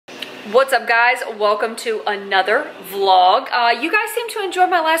What's up, guys? Welcome to another vlog. You guys seem to enjoy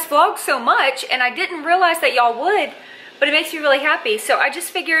my last vlog so much, and I didn't realize that y'all would, but it makes me really happy. So I just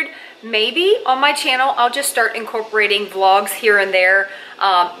figured maybe on my channel I'll just start incorporating vlogs here and there.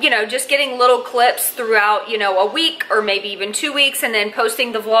 You know, just getting little clips throughout, you know, a week or maybe even 2 weeks, and then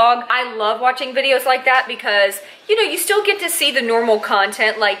posting the vlog. I love watching videos like that because, you know, you still get to see the normal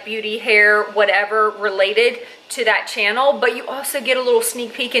content like beauty, hair, whatever related to that channel, but you also get a little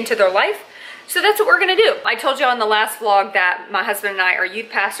sneak peek into their life. So that's what we're gonna do. I told you on the last vlog that my husband and I are youth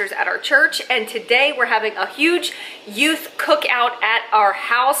pastors at our church, and today we're having a huge youth cookout at our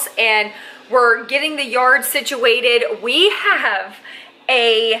house, and we're getting the yard situated. We have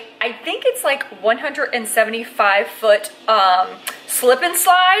I think it's like 175 foot slip and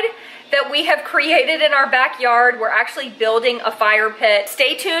slide that we have created in our backyard. We're actually building a fire pit.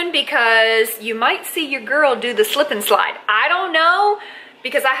 Stay tuned because you might see your girl do the slip and slide. I don't know,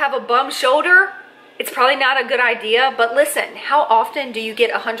 because I have a bum shoulder. It's probably not a good idea, but listen, how often do you get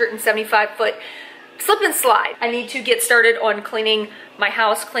 175 foot slip and slide? I need to get started on cleaning my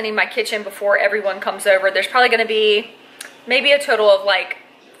house, cleaning my kitchen before everyone comes over. There's probably gonna be maybe a total of like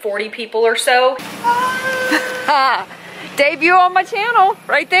 40 people or so. Debut on my channel,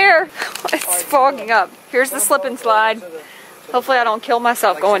 right there. It's fogging up. Here's the slip and slide. Hopefully I don't kill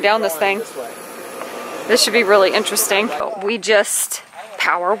myself going down this thing. This should be really interesting. We just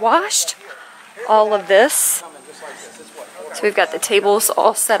power washed all of this. So we've got the tables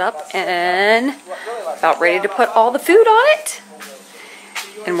all set up and about ready to put all the food on it.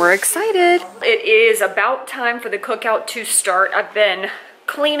 And we're excited. It is about time for the cookout to start. I've been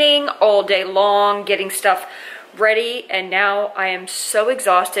cleaning all day long, getting stuff ready, and now I am so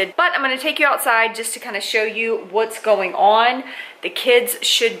exhausted. But I'm gonna take you outside just to kind of show you what's going on. The kids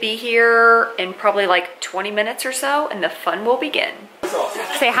should be here in probably like 20 minutes or so, and the fun will begin.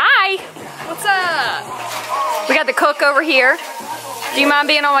 Say hi. What's up? We got the cook over here. Do you mind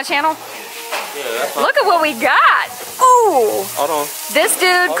being on my channel? Yeah, look at what we got. Ooh. Hold on. This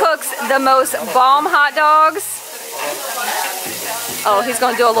dude cooks the most bomb hot dogs. Oh, he's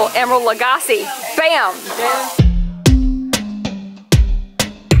gonna do a little Emerald Lagasse. Bam.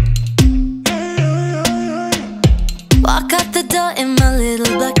 Walk out the door in my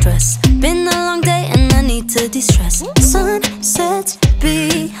little black dress. Been a long day and I need to de-stress. Sun sets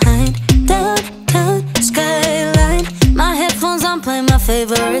behind downtown skyline. My headphones on, play my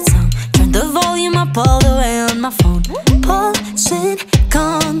favorite song. Turn the volume up all the way on my phone. Pulsing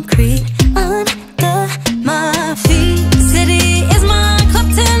concrete under my feet. City is my club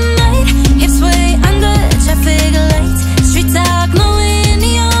tonight. Hips way under traffic lights. Street talk, no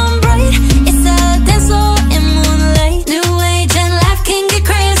neon bright. It's a dance floor in moonlight. New age and life can get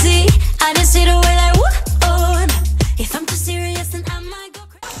crazy. I just see the way like whoop. Oh, if I'm too serious, then I might go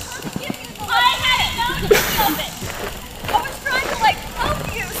crazy. I had it. No, stop it. I was trying to like help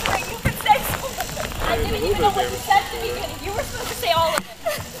you so that you could say something. I didn't even know what you said to me. You were supposed to say all of it.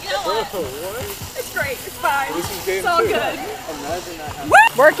 You know what? What? It's great. It's fine. It's all two. good. Imagine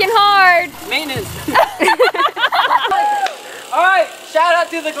that. Working hard. Maintenance. Alright, shout out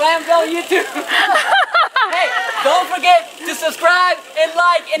to the Glam Belle YouTube. Hey, don't forget to subscribe and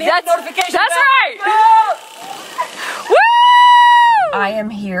like and hit the notification bell. That's right. Woo! I am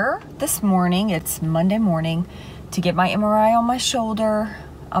here this morning. It's Monday morning to get my MRI on my shoulder.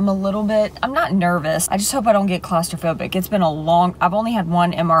 I'm not nervous. I just hope I don't get claustrophobic. It's been I've only had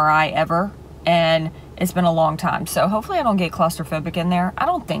one MRI ever, and it's been a long time. So hopefully I don't get claustrophobic in there. I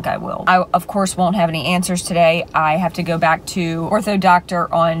don't think I will. I, of course, won't have any answers today. I have to go back to ortho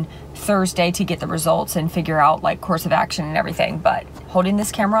doctor on Thursday to get the results and figure out like course of action and everything. But holding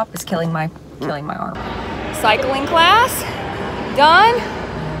this camera up is killing my arm. Cycling class, done.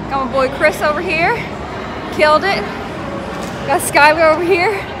 Got my boy Chris over here, killed it. Got Skylar over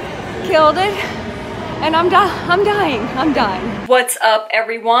here, killed it, and I'm dying. What's up,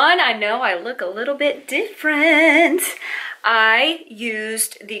 everyone? I know I look a little bit different. I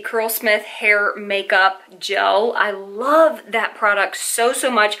used the Curlsmith hair makeup gel. I love that product so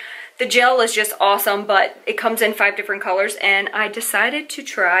much. The gel is just awesome, but it comes in 5 different colors, and I decided to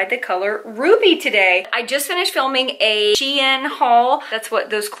try the color Ruby today. I just finished filming a Shein haul. That's what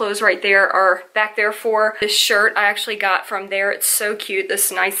those clothes right there are back there for. This shirt I actually got from there. It's so cute.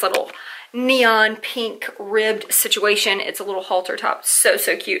 This nice little neon pink ribbed situation. It's a little halter top. So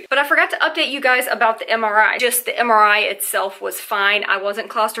cute. But I forgot to update you guys about the MRI. Just the MRI itself was fine. I wasn't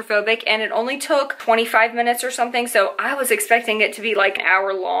claustrophobic, and it only took 25 minutes or something, so I was expecting it to be like an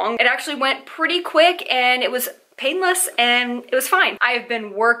hour long. It actually went pretty quick, and it was painless and it was fine. I have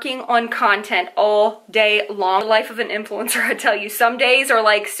been working on content all day long. The life of an influencer, I tell you. Some days are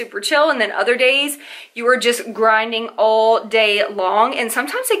like super chill and then other days you are just grinding all day long, and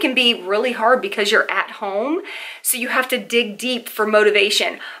sometimes it can be really hard because you're at home, so you have to dig deep for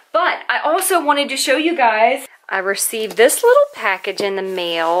motivation. But I also wanted to show you guys, I received this little package in the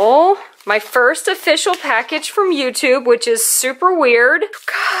mail. My first official package from YouTube, which is super weird.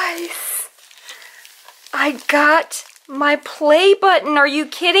 Guys, I got my play button. Are you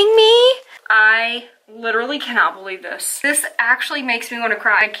kidding me? I literally cannot believe this. This actually makes me want to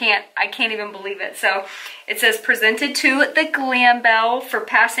cry. I can't even believe it. So it says, presented to the Glam Belle for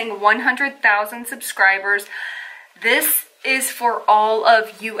passing 100,000 subscribers. This is for all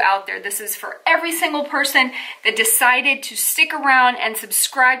of you out there. This is for every single person that decided to stick around and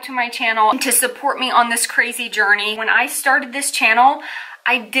subscribe to my channel and to support me on this crazy journey. When I started this channel,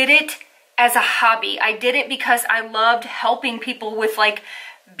 I did it as a hobby. I did it because I loved helping people with like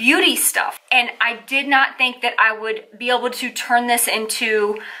beauty stuff. And I did not think that I would be able to turn this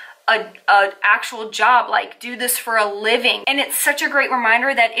into a actual job, like do this for a living. And it's such a great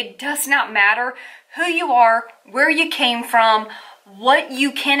reminder that it does not matter who you are, where you came from, what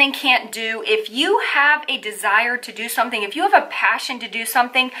you can and can't do. If you have a desire to do something, if you have a passion to do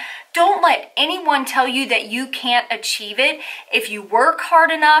something, don't let anyone tell you that you can't achieve it. If you work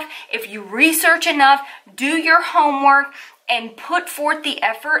hard enough, if you research enough, do your homework, and put forth the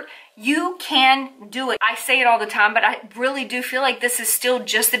effort, you can do it. I say it all the time, but I really do feel like this is still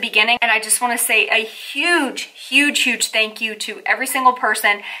just the beginning. And I just want to say a huge, huge, huge thank you to every single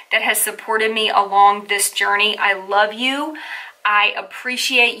person that has supported me along this journey. I love you. I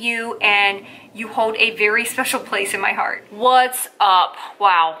appreciate you, and you hold a very special place in my heart. What's up?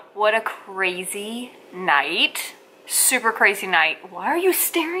 Wow, what a crazy night. Super crazy night. Why are you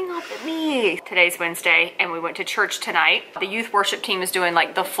staring up at me? Today's Wednesday and we went to church tonight. The youth worship team is doing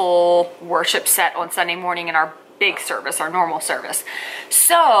like the full worship set on Sunday morning in our big service, our normal service.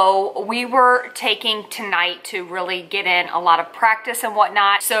 So we were taking tonight to really get in a lot of practice and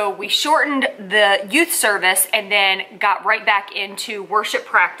whatnot. So we shortened the youth service and then got right back into worship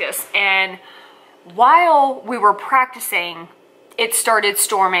practice. And while we were practicing, it started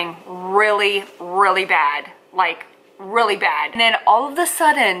storming really, really bad. Like really bad. And then all of a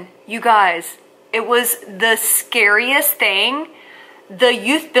sudden, you guys, it was the scariest thing. The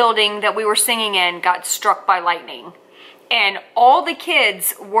youth building that we were singing in got struck by lightning. And all the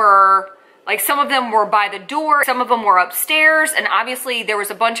kids were, like, some of them were by the door, some of them were upstairs, and obviously there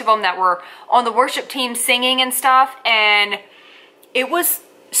was a bunch of them that were on the worship team singing and stuff. And it was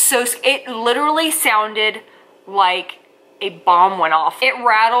so, it literally sounded like a bomb went off. It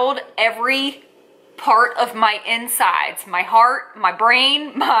rattled every part of my insides, my heart, my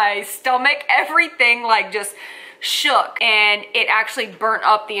brain, my stomach, everything like just shook, and it actually burnt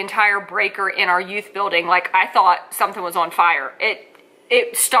up the entire breaker in our youth building. Like, I thought something was on fire.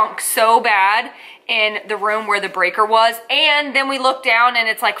 It stunk so bad in the room where the breaker was, and then we looked down and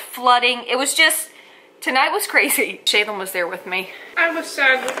it's like flooding. It was just, tonight was crazy. Shaylin was there with me. I was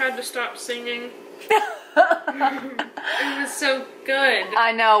sad we had to stop singing. It was so good.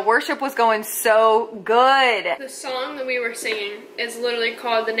 I know, worship was going so good. The song that we were singing is literally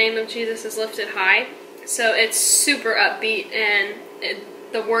called "The Name of Jesus is Lifted High." So it's super upbeat, and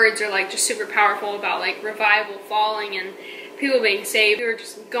the words are like just super powerful about like revival falling and people being saved. We were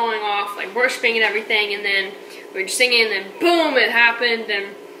just going off, like worshiping and everything, and then we were just singing, and then boom, it happened,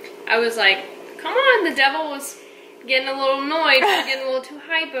 and I was like, come on, the devil was getting a little annoyed, getting a little too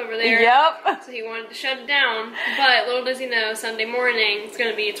hype over there. Yep. So he wanted to shut it down. But little does he know, Sunday morning, it's going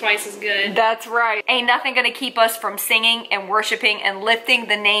to be twice as good. That's right. Ain't nothing going to keep us from singing and worshiping and lifting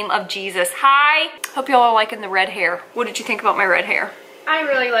the name of Jesus high. Hope y'all are liking the red hair. What did you think about my red hair? I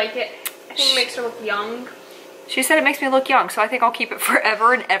really like it. I think it makes her look young. She said it makes me look young, so I think I'll keep it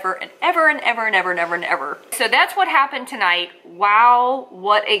forever and ever and ever and ever and ever and ever and ever. So that's what happened tonight. Wow,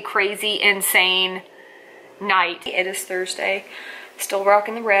 what a crazy, insane night. It is Thursday. Still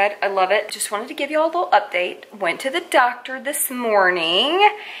rocking the red. I love it. Just wanted to give you all a little update. Went to the doctor this morning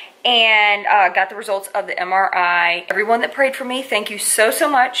and got the results of the MRI. Everyone that prayed for me, thank you so, so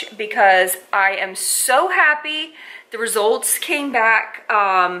much, because I am so happy. The results came back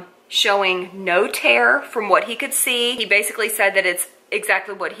showing no tear from what he could see. He basically said that it's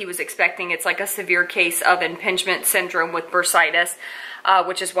exactly what he was expecting. It's like a severe case of impingement syndrome with bursitis,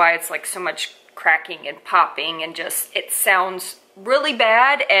 which is why it's like so much cracking and popping, and just, it sounds really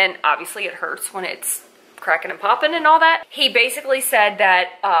bad, and obviously it hurts when it's cracking and popping and all that. He basically said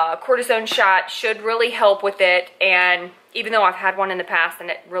that cortisone shot should really help with it, and even though I've had one in the past and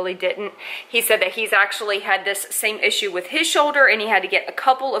it really didn't. He said that he's actually had this same issue with his shoulder and he had to get a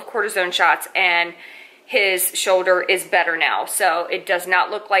couple of cortisone shots and his shoulder is better now. So it does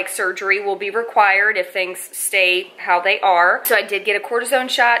not look like surgery will be required if things stay how they are. So I did get a cortisone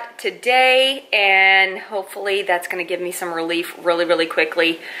shot today and hopefully that's gonna give me some relief really, really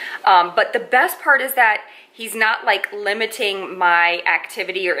quickly. But the best part is that he's not like limiting my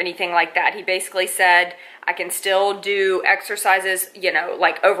activity or anything like that. He basically said I can still do exercises, you know,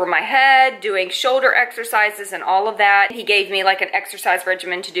 like over my head, doing shoulder exercises and all of that. He gave me like an exercise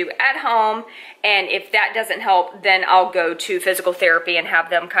regimen to do at home. And if that doesn't help, then I'll go to physical therapy and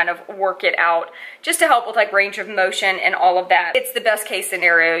have them kind of work it out just to help with like range of motion and all of that. It's the best case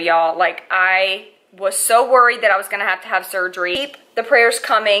scenario, y'all. Like I was so worried that I was gonna have to have surgery. Keep the prayers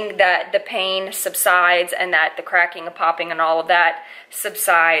coming that the pain subsides and that the cracking and popping and all of that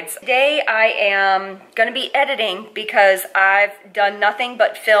subsides. Today I am gonna be editing because I've done nothing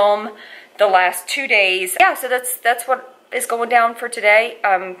but film the last 2 days. Yeah, so that's what is going down for today.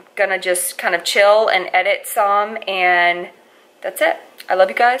 I'm gonna just kind of chill and edit some and that's it. I love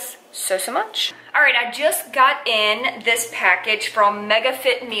you guys so much. All right, I just got in this package from Mega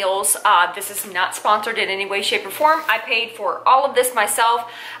Fit Meals. This is not sponsored in any way, shape, or form. I paid for all of this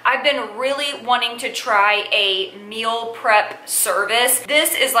myself. I've been really wanting to try a meal prep service.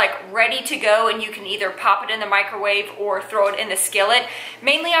 This is like ready to go and you can either pop it in the microwave or throw it in the skillet.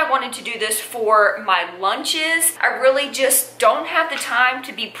 Mainly I wanted to do this for my lunches. I really just don't have the time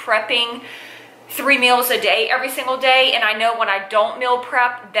to be prepping 3 meals a day every single day, and I know when I don't meal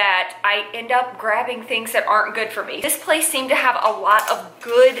prep that I end up grabbing things that aren't good for me. This place seemed to have a lot of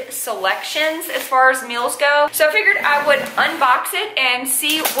good selections as far as meals go, so I figured I would unbox it and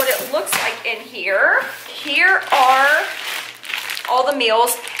see what it looks like in here. Here are all the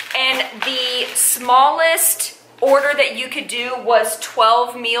meals, and the smallest order that you could do was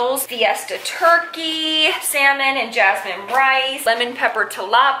 12 meals. Fiesta turkey, salmon and jasmine rice, lemon pepper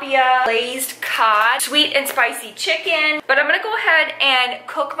tilapia, glazed cod, sweet and spicy chicken. But I'm gonna go ahead and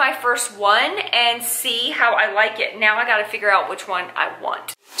cook my first one and see how I like it. Now I gotta figure out which one I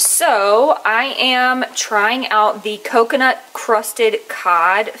want. So I am trying out the coconut crusted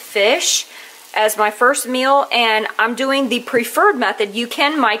cod fish as my first meal, and I'm doing the preferred method. You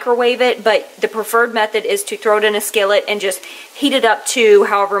can microwave it, but the preferred method is to throw it in a skillet and just heat it up to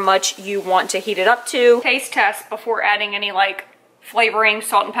however much you want to heat it up to. Taste test before adding any like flavoring,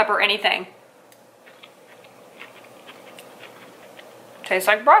 salt and pepper, anything. Tastes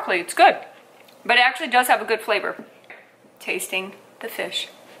like broccoli, it's good. But it actually does have a good flavor. Tasting the fish.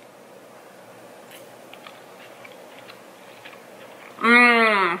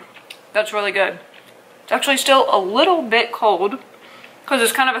 Mmm. That's really good. It's actually still a little bit cold because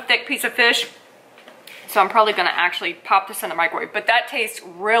it's kind of a thick piece of fish. So I'm probably gonna actually pop this in the microwave. But that tastes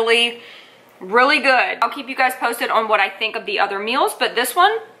really, really good. I'll keep you guys posted on what I think of the other meals, but this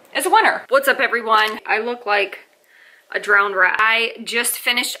one is a winner. What's up, everyone? I look like a drowned rat. I just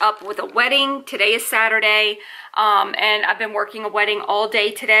finished up with a wedding. Today is Saturday, and I've been working a wedding all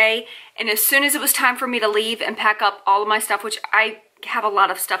day today. And as soon as it was time for me to leave and pack up all of my stuff, which I have a lot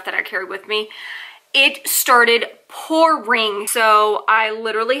of stuff that I carry with me, it started pouring. So I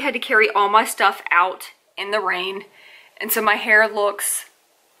literally had to carry all my stuff out in the rain. And so my hair looks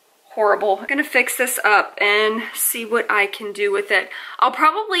horrible. I'm gonna fix this up and see what I can do with it. I'll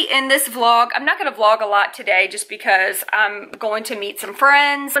probably end this vlog. I'm not gonna vlog a lot today just because I'm going to meet some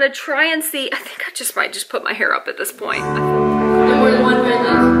friends. I'm gonna try and see, I think I just might just put my hair up at this point. And we're wondering,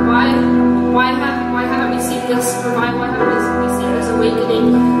 like, why haven't we seen this revival? Why haven't we seen this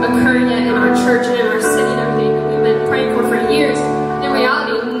awakening occur yet in our church and in our city and everything that we've been praying for years? In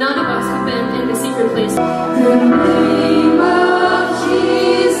reality, none of us have been in the secret place. The name of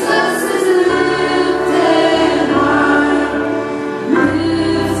Jesus is lifted high,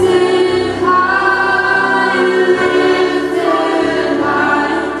 lifted high, lifted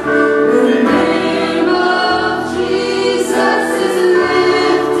high. The name of Jesus is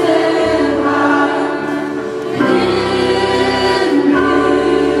lifted high in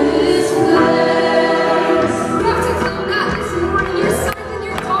this place. You have to claim that this morning. Your sons and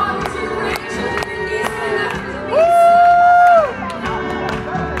your daughters, your grandchildren, your nieces and nephews.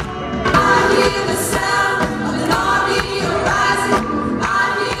 I hear the sound of an army arising. I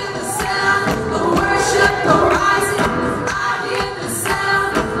hear the sound of worship arising. I hear the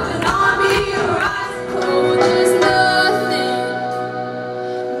sound of an army arising. Oh, there's nothing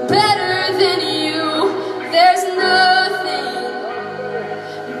better than you. There's nothing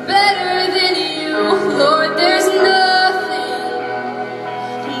better than you, Lord. There's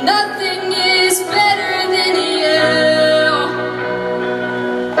nothing is better.